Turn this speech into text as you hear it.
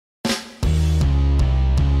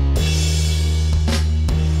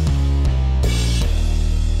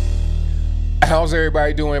How's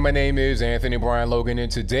everybody doing? My name is Anthony Brian Logan,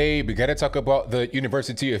 and today we got to talk about the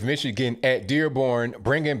University of Michigan at Dearborn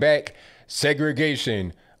bringing back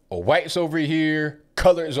segregation. Whites over here,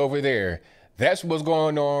 colors over there. That's what's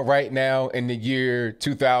going on right now in the year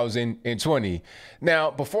 2020. Now,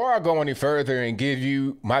 before I go any further and give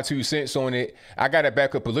you my 2 cents on it, I got to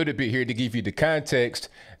back up a little bit here to give you the context,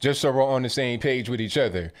 just so we're on the same page with each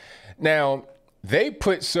other. Now, they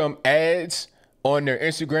put some ads on their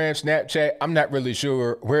Instagram, Snapchat. I'm not really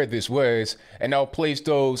sure where this was, and I'll place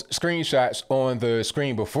those screenshots on the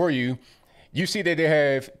screen before you. You see that they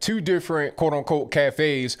have 2 different quote unquote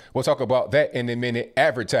cafes. We'll talk about that in a minute,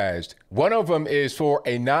 advertised. One of them is for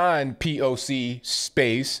a non-POC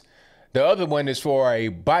space. The other one is for a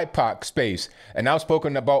BIPOC space. And I've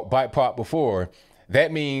spoken about BIPOC before.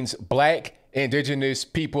 That means Black, Indigenous,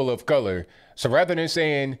 people of color. So rather than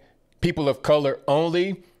saying people of color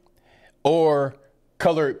only, or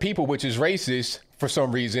colored people, which is racist for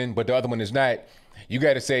some reason, but the other one is not, you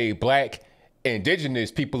got to say Black,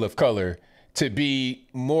 Indigenous, people of color to be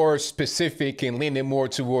more specific and leaning more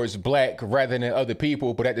towards Black rather than other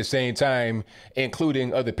people, but at the same time,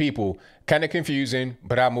 including other people. Kind of confusing,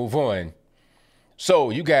 but I'll move on.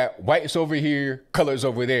 So you got whites over here, colors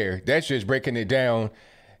over there. That's just breaking it down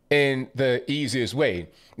in the easiest way.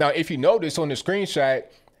 Now, if you notice on the screenshot,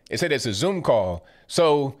 it said it's a Zoom call.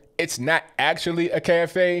 So it's not actually a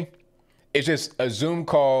cafe. It's just a Zoom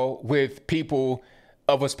call with people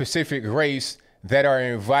of a specific race that are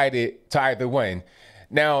invited to either one.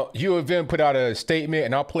 Now, U of M put out a statement,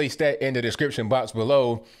 and I'll place that in the description box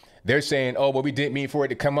below. They're saying, oh, well, we didn't mean for it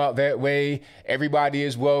to come out that way. Everybody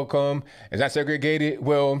is welcome. It's not segregated.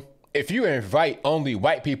 Well, if you invite only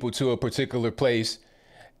white people to a particular place,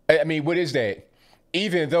 I mean, what is that?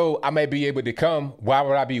 Even though I may be able to come, why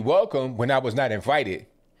would I be welcome when I was not invited?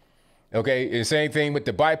 Okay, and same thing with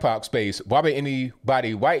the BIPOC space. Why would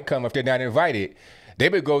anybody white come if they're not invited? They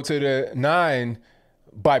would go to the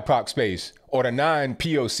non-BIPOC space or the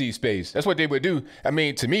non-POC space. That's what they would do. I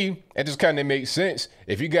mean, to me, it just kind of makes sense.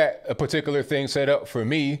 If you got a particular thing set up for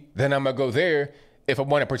me, then I'm going to go there if I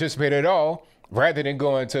want to participate at all, rather than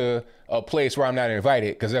going to a place where I'm not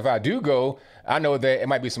invited. Because if I do go, I know that it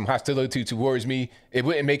might be some hostility towards me. It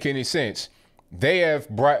wouldn't make any sense. They have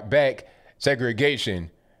brought back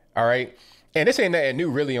segregation. All right. And this ain't nothing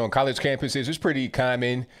new really on college campuses. It's pretty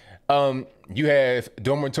common. You have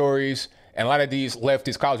dormitories, and a lot of these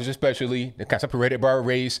leftist colleges, especially, they're kind of separated by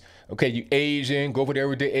race. Okay, you Asian, go over there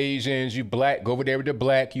with the Asians. You Black, go over there with the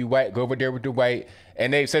Black. You white, go over there with the white.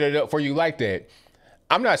 And they set it up for you like that.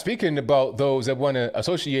 I'm not speaking about those that want to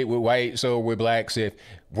associate with whites or with Blacks. If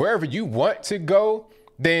wherever you want to go,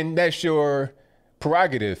 then that's your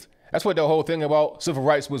prerogative. That's what the whole thing about civil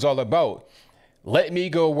rights was all about. Let me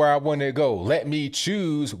go where I want to go. Let me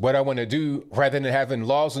choose what I want to do rather than having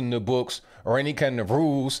laws in the books or any kind of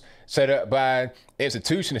rules set up by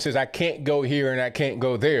institution that says I can't go here and I can't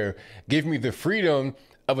go there. Give me the freedom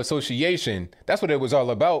of association. That's what it was all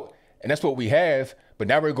about. And that's what we have. But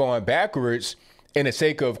now we're going backwards in the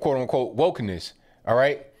sake of quote unquote wokeness. All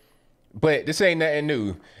right. But this ain't nothing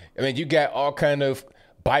new. I mean, you got all kind of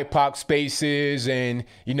BIPOC spaces and,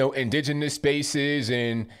 you know, indigenous spaces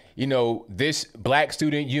and, you know, this Black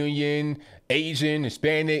student union, Asian,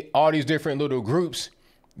 Hispanic, all these different little groups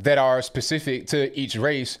that are specific to each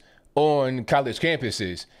race on college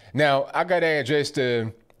campuses. Now, I got to address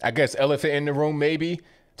the, I guess, elephant in the room, maybe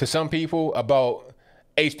to some people about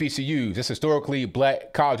HBCUs. That's historically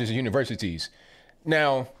Black colleges and universities.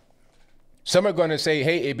 Now, some are going to say,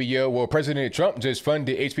 hey, ABL, well, President Trump just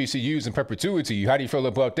funded HBCUs in perpetuity. How do you feel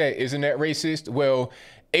about that? Isn't that racist? Well,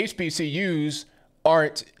 HBCUs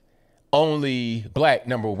aren't only Black,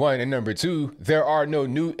 number one. And number two, there are no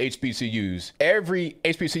new HBCUs. Every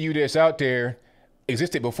HBCU that's out there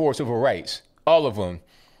existed before civil rights, all of them.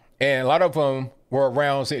 And a lot of them were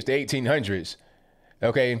around since the 1800s.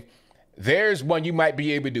 Okay, there's one you might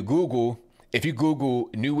be able to Google. If you Google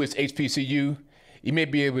newest HBCU, you may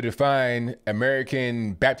be able to find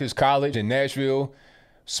American Baptist College in Nashville.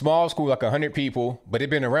 Small school, like 100 people, but they've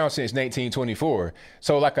been around since 1924.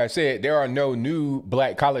 So like I said, there are no new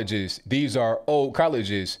Black colleges. These are old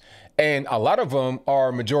colleges. And a lot of them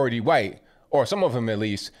are majority white, or some of them at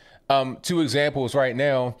least. 2 examples right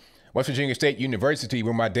now, West Virginia State University,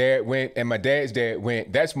 where my dad went and my dad's dad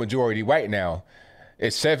went, that's majority white now.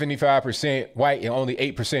 It's 75% white and only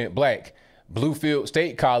 8% Black. Bluefield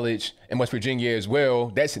State College in West Virginia as well,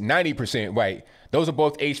 that's 90% white. Those are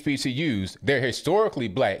both HBCUs. They're historically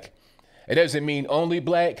Black. It doesn't mean only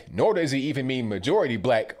Black, nor does it even mean majority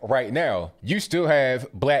Black right now. You still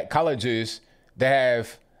have Black colleges that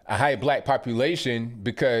have a high Black population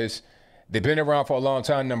because They've been around for a long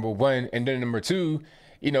time, number one. And then number two,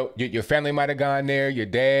 you know, your family might have gone there, your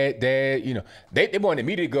dad, you know, they wanted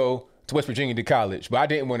me to go to West Virginia to college, but I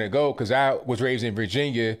didn't want to go because I was raised in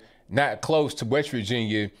Virginia, not close to West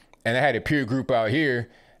Virginia, and I had a peer group out here.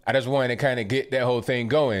 I just wanted to kind of get that whole thing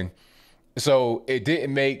going. So it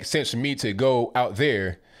didn't make sense for me to go out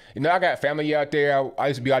there. You know, I got family out there. I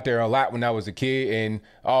used to be out there a lot when I was a kid and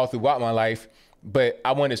all throughout my life, but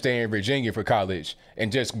I wanted to stay in Virginia for college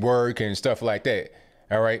and just work and stuff like that.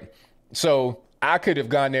 All right. So I could have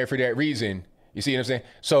gone there for that reason. You see what I'm saying?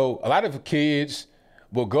 So a lot of kids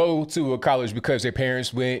will go to a college because their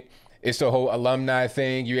parents went. It's the whole alumni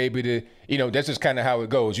thing. You're able to, you know, that's just kind of how it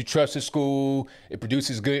goes. You trust the school. It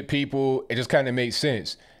produces good people. It just kind of makes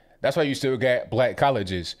sense. That's why you still got black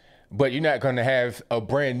colleges. But you're not going to have a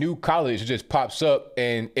brand new college that just pops up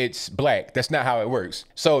and it's black. That's not how it works.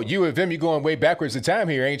 So U of M, you're going way backwards in time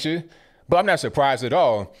here, ain't you? But I'm not surprised at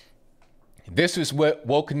all. This is what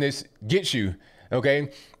wokeness gets you,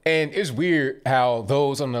 okay? And it's weird how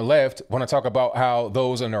those on the left want to talk about how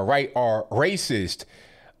those on the right are racist.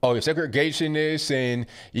 Oh, you're segregationists and,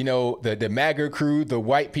 you know, the MAGA crew, the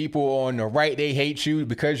white people on the right, they hate you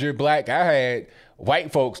because you're black. I had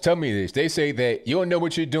white folks tell me this. They say that you don't know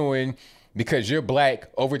what you're doing because you're black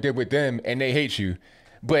over there with them and they hate you.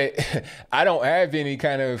 But I don't have any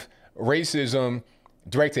kind of racism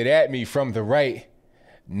directed at me from the right,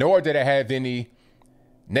 nor did I have any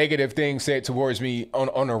negative things said towards me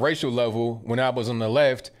on a racial level when I was on the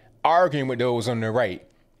left, arguing with those on the right.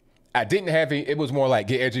 I didn't have it. It was more like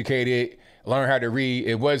get educated, learn how to read.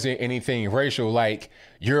 It wasn't anything racial like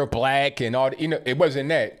you're black and all, you know, it wasn't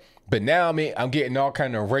that. But now, I mean, I'm getting all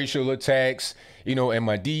kind of racial attacks, you know, in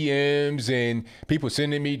my DMs and people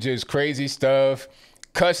sending me just crazy stuff,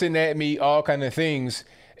 cussing at me, all kind of things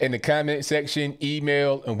in the comment section,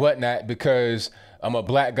 email and whatnot, because I'm a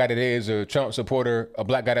black guy that is a Trump supporter, a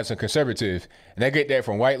black guy that's a conservative. And I get that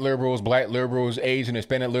from white liberals, black liberals, Asian,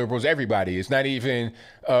 Hispanic liberals, everybody. It's not even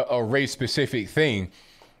a race specific thing.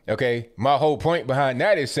 Okay. My whole point behind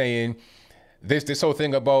that is saying this whole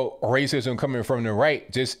thing about racism coming from the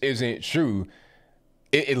right just isn't true.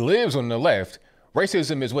 It lives on the left.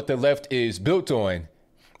 Racism is what the left is built on.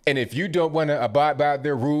 And if you don't want to abide by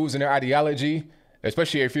their rules and their ideology,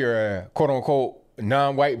 especially if you're a quote unquote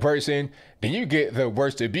non-white person, then you get the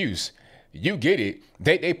worst abuse. You get it.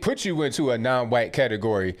 They put you into a non-white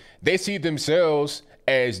category. They see themselves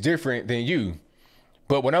as different than you.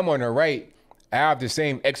 But when I'm on the right, I have the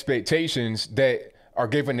same expectations that are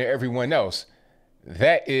given to everyone else.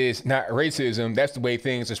 That is not racism. That's the way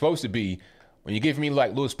things are supposed to be. When you give me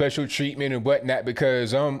like little special treatment and whatnot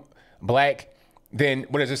because I'm black, then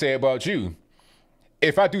what does it say about you?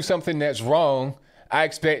 If I do something that's wrong, I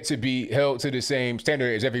expect to be held to the same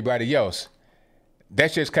standard as everybody else.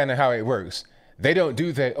 That's just kind of how it works. They don't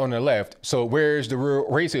do that on the left. So where's the real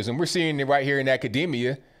racism? We're seeing it right here in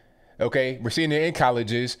academia. Okay. We're seeing it in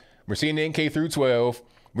colleges. We're seeing it in K through 12.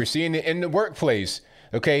 We're seeing it in the workplace.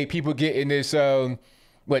 Okay. People getting this,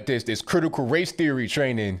 this critical race theory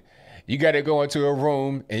training. You got to go into a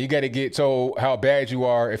room and you got to get told how bad you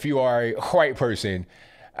are if you are a white person.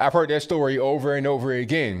 I've heard that story over and over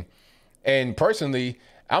again. And personally,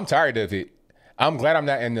 I'm tired of it. I'm glad I'm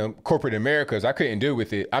not in the corporate Americas. I couldn't deal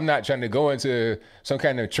with it. I'm not trying to go into some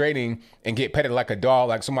kind of training and get petted like a dog,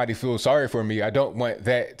 like somebody feels sorry for me. I don't want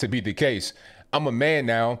that to be the case. I'm a man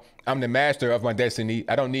now. I'm the master of my destiny.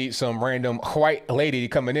 I don't need some random white lady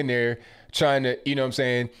coming in there trying to, you know what I'm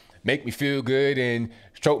saying, make me feel good and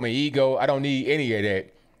stroke my ego. I don't need any of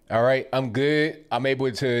that. All right. I'm good. I'm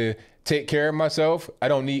able to take care of myself. I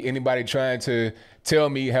don't need anybody trying to tell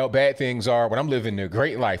me how bad things are when I'm living a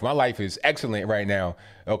great life. My life is excellent right now.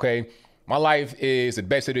 Okay. My life is the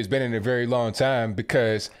best it has been in a very long time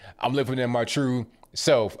because I'm living in my true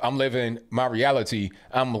self. I'm living my reality.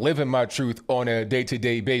 I'm living my truth on a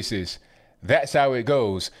day-to-day basis. That's how it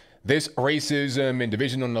goes. This racism and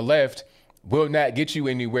division on the left will not get you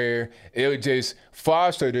anywhere. It'll just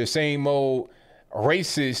foster the same old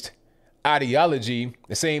racist ideology,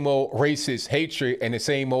 the same old racist hatred, and the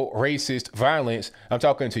same old racist violence. I'm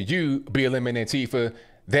talking to you, BLM and Antifa,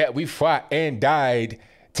 that we fought and died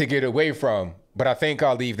to get away from. But I think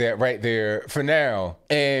I'll leave that right there for now.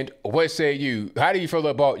 And what say you? How do you feel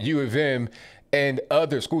about U of M and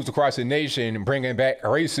other schools across the nation bringing back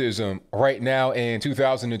racism right now in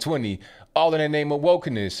 2020, all in the name of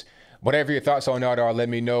wokeness? Whatever your thoughts on that are, let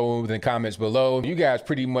me know in the comments below. You guys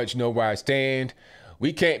pretty much know where I stand.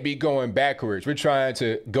 We can't be going backwards. We're trying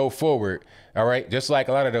to go forward. All right. Just like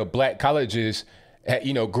a lot of the black colleges,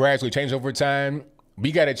 you know, gradually change over time.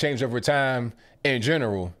 We got to change over time in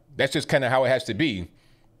general. That's just kind of how it has to be.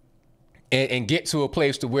 and get to a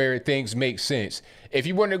place to where things make sense. If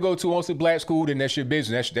you want to go to mostly black school, then that's your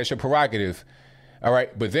business. That's your prerogative. All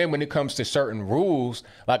right. But then when it comes to certain rules,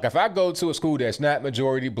 like if I go to a school that's not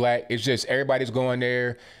majority black, it's just everybody's going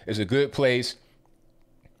there. It's a good place.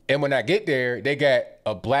 And when I get there, they got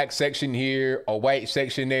a black section here, a white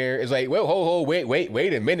section there. It's like, well,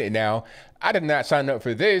 wait a minute now. I did not sign up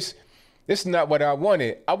for this. This is not what I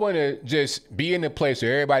wanted. I want to just be in a place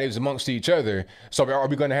where everybody's amongst each other. So are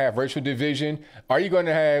we going to have racial division? Are you going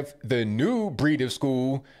to have the new breed of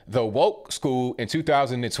school, the woke school in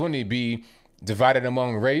 2020 be divided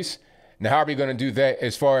among race? Now, how are we going to do that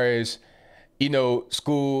as far as,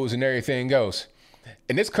 schools and everything else?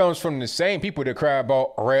 And this comes from the same people that cry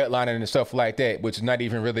about redlining and stuff like that, which is not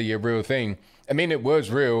even really a real thing. I mean, it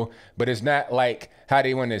was real, but it's not like how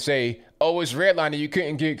they want to say, oh, it's redlining, you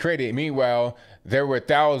couldn't get credit. Meanwhile, there were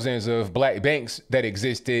thousands of black banks that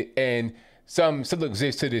existed, and some still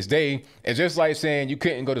exist to this day. It's just like saying you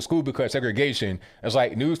couldn't go to school because segregation. It's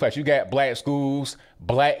like newsflash, you got black schools,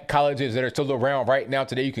 black colleges that are still around right now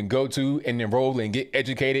today you can go to and enroll and get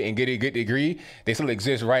educated and get a good degree. They still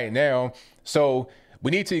exist right now. So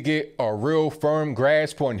we need to get a real firm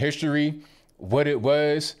grasp on history, what it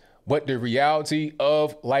was, what the reality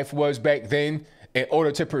of life was back then, in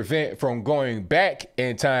order to prevent from going back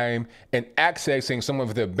in time and accessing some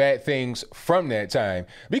of the bad things from that time.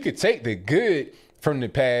 We could take the good from the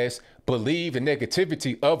past, but leave the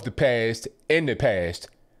negativity of the past in the past.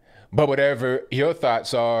 But whatever your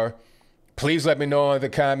thoughts are, please let me know in the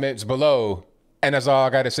comments below. And that's all I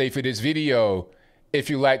got to say for this video. If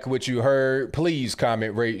you like what you heard, please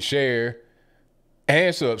comment, rate, share,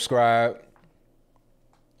 and subscribe.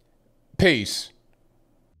 Peace.